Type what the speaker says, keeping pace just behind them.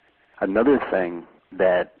Another thing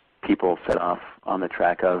that people set off on the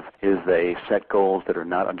track of is they set goals that are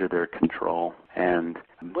not under their control. And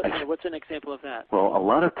what's an example of that? Well, a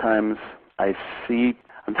lot of times I'm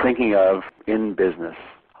thinking of in business,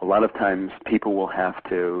 a lot of times people will have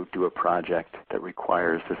to do a project that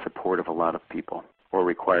requires the support of a lot of people or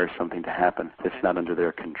requires something to happen that's not under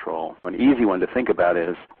their control. An easy one to think about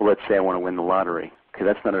is, well, let's say I want to win the lottery. Okay,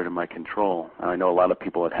 that's not under my control. I know a lot of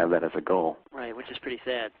people that have that as a goal. Right, which is pretty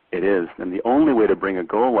sad. It is. And the only way to bring a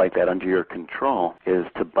goal like that under your control is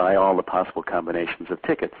to buy all the possible combinations of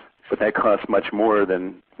tickets. But that costs much more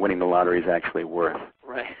than winning the lottery is actually worth.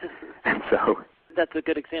 Right. And so that's a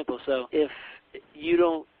good example. So if you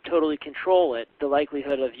don't totally control it, the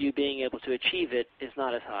likelihood of you being able to achieve it is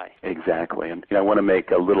not as high. Exactly. And I want to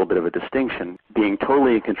make a little bit of a distinction. Being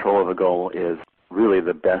totally in control of a goal is really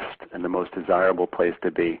the best and the most desirable place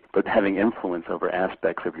to be. But having influence over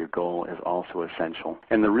aspects of your goal is also essential.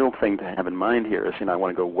 And the real thing to have in mind here is, I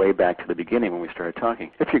want to go way back to the beginning when we started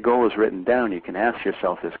talking. If your goal is written down, you can ask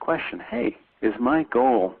yourself this question, hey, is my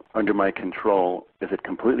goal under my control? Is it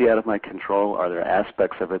completely out of my control? Are there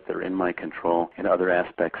aspects of it that are in my control and other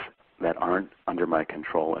aspects that aren't under my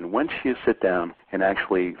control? And once you sit down and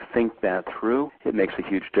actually think that through, it makes a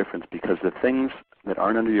huge difference, because the things that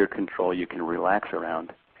aren't under your control you can relax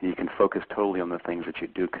around, and you can focus totally on the things that you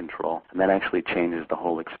do control. And that actually changes the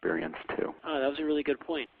whole experience too. Oh, that was a really good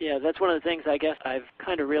point. Yeah, that's one of the things I guess I've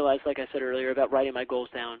kind of realized, like I said earlier, about writing my goals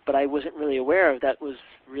down. But I wasn't really aware of that was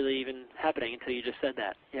really even happening until you just said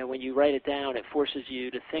that. When you write it down, it forces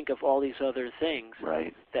you to think of all these other things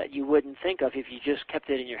that you wouldn't think of if you just kept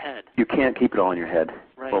it in your head. You can't keep it all in your head.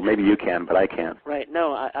 Right. Well, maybe you can, but I can't. Right.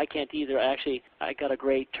 No, I can't either. I got a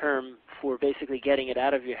great term for basically getting it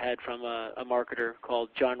out of your head from a marketer called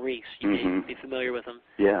John Reese. You may be familiar with him.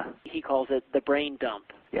 Yeah. He calls it the brain dump.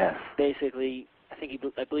 Yes. Basically,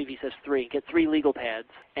 I believe he says 3. Get 3 legal pads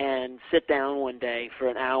and sit down one day for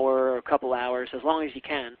an hour or a couple hours, as long as you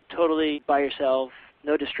can, totally by yourself,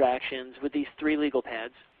 no distractions, with these 3 legal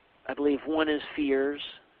pads. I believe one is fears.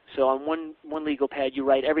 So on one legal pad, you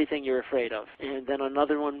write everything you're afraid of. And then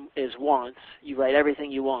another one is wants. You write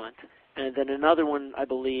everything you want. And then another one, I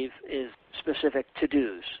believe, is specific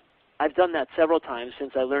to-dos. I've done that several times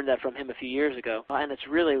since I learned that from him a few years ago, and it's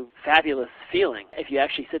really a fabulous feeling. If you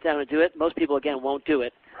actually sit down and do it, most people, again, won't do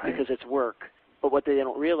it because it's work. But what they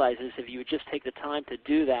don't realize is if you would just take the time to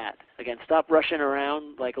do that, again, stop rushing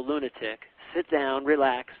around like a lunatic, sit down,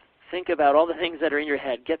 relax, think about all the things that are in your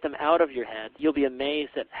head, get them out of your head, you'll be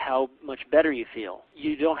amazed at how much better you feel.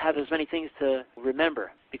 You don't have as many things to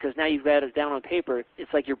remember because now you've got it down on paper.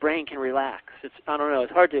 It's like your brain can relax. I don't know,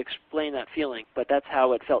 it's hard to explain that feeling, but that's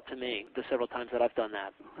how it felt to me the several times that I've done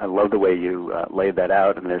that. I love the way you laid that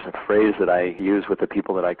out, and there's a phrase that I use with the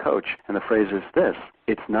people that I coach, and the phrase is this: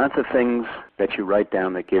 it's not the things that you write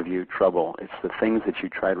down that give you trouble, it's the things that you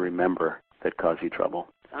try to remember that cause you trouble.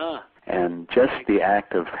 And just the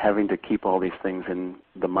act of having to keep all these things in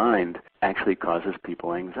the mind actually causes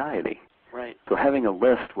people anxiety. Right. So having a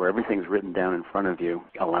list where everything's written down in front of you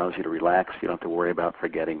allows you to relax. You don't have to worry about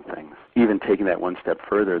forgetting things. Even taking that one step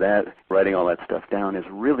further, that writing all that stuff down is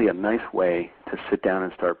really a nice way to sit down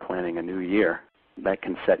and start planning a new year. That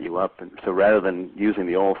can set you up. And so rather than using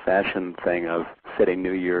the old-fashioned thing of setting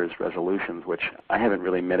New Year's resolutions, which I haven't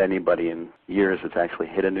really met anybody in years that's actually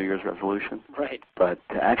hit a New Year's resolution. Right. But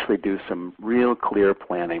to actually do some real clear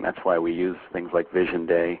planning, that's why we use things like Vision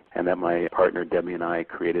Day, and that my partner Debbie and I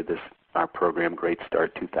created our program Great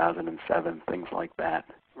Start 2007, things like that.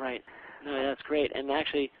 Right. No, that's great. And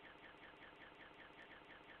actually,